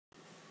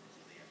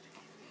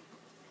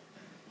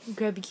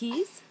Grab your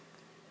keys.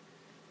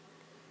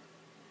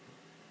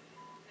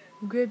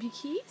 Grab your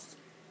keys.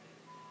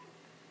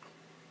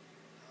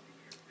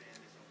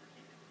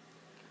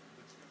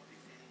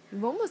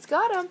 You almost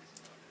got him.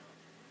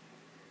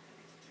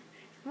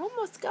 You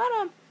almost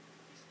got him.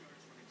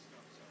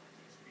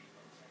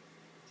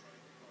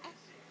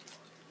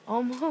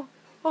 Almost.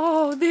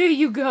 Oh, there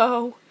you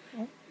go.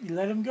 Oh, you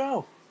let him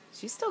go.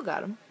 She still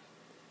got him.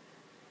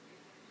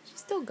 She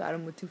still got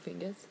him with 2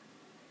 fingers.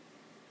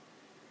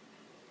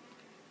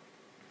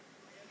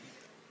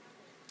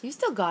 You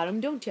still got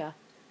him, don't ya?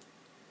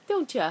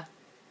 Don't ya?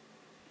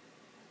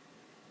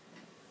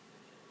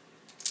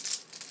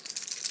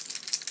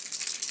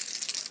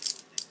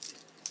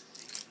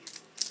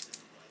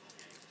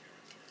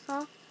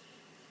 Huh?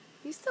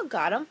 You still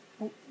got him.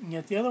 Oh, you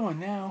got the other one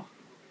now.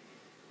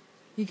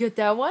 You get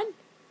that one?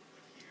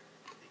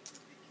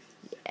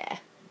 Yeah.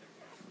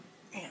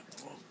 Yeah,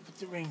 well, put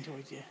the ring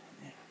towards you.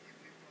 Yeah.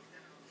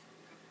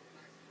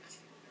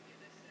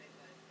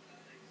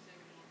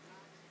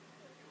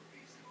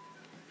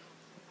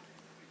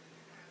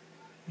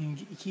 You gonna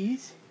get your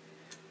keys?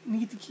 You gonna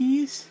get the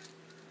keys?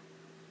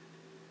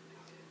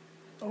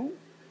 Oh.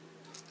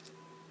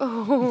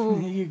 Oh.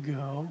 There you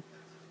go.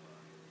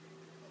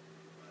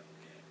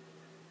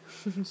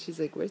 She's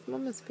like, where's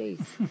Mama's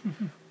face? Is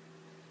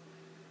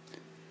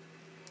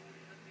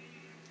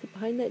it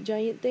behind that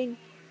giant thing?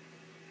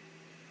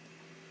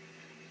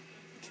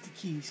 Get the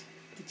keys.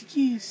 Get the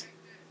keys.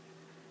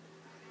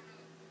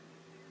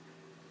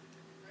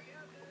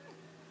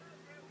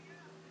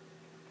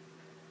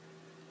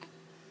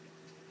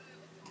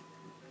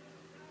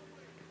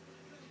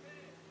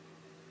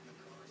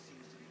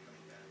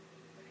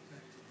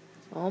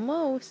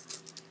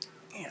 Almost.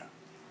 Yeah.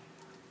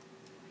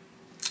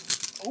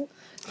 Oh.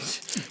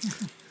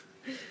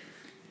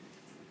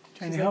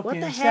 Trying to help what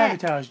you the and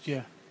heck? sabotaged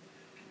you.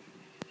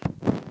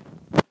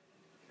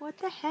 What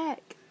the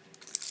heck?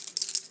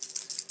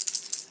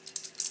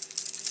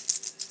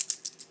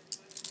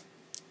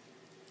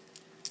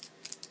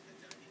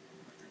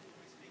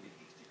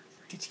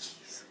 Get your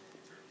keys.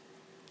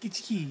 Get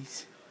your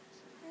keys.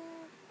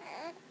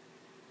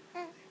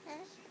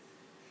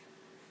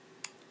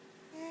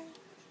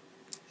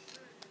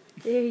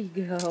 There you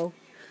go.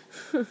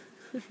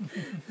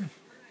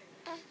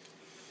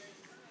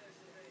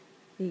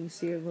 You can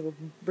see her little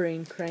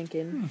brain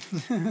cranking.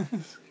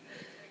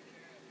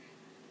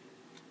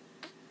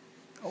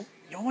 Oh,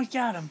 you almost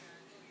got him.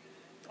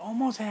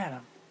 Almost had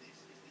him.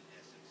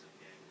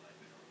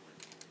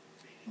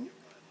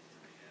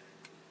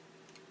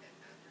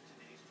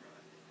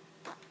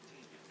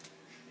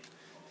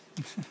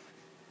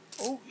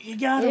 Oh, you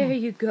got him. There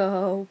you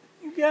go.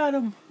 You got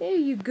him. There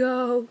you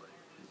go.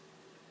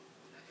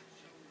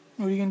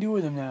 What are you going to do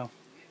with him now?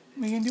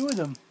 What are you going to do with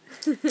him?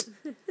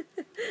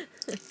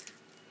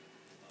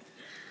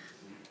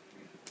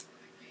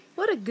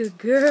 What a good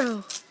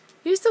girl.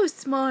 You're so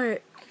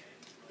smart.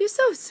 You're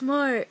so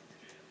smart.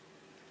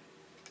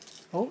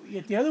 Oh, you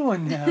get the other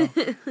one now.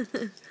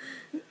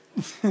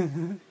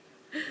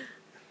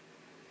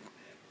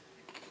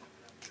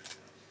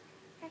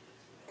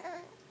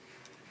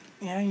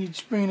 Yeah, you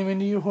just bringing him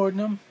into you, hoarding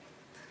him?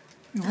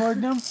 You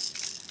hoarding him?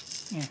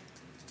 Yeah.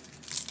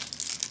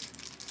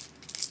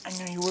 I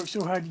know you worked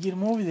so hard to get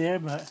him over there,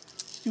 but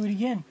let's do it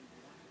again.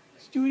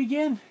 Let's do it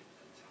again.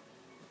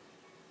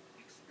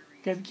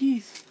 Grab the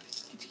keys.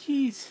 Get the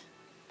keys.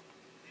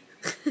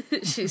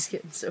 She's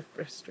getting so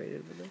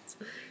frustrated with this.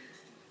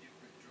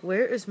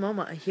 Where is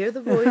Mama? I hear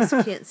the voice,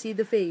 can't see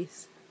the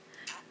face.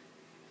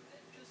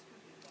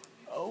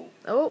 Oh,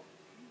 Oh,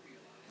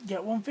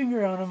 got one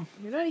finger on him.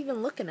 you're not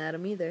even looking at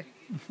him either.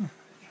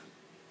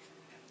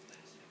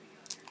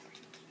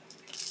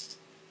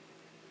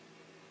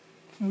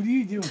 What are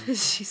you doing?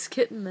 She's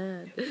getting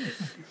mad.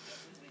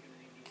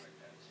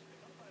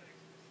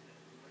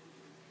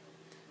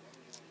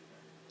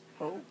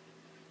 Oh,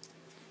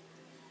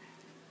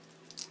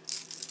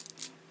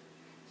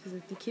 She's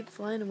like, they keep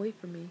flying away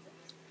from me.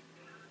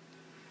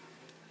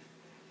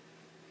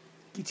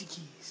 get your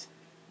keys.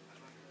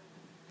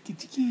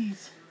 Get your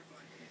keys.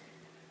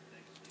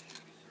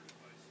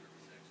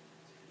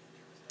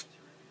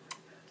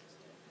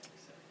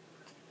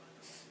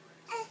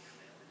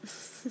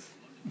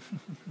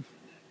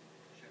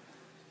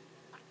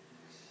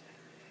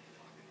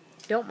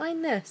 Don't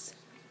mind this.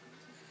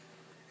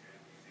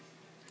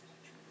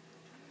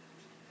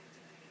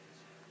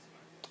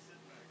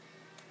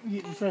 I'm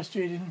getting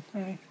frustrated,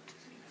 honey.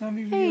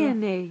 Hey,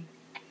 Annie.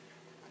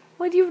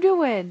 What are you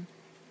doing?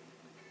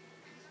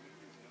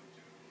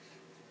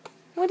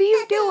 What are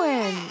you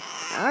doing?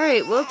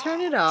 Alright, we'll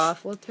turn it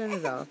off. We'll turn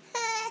it off.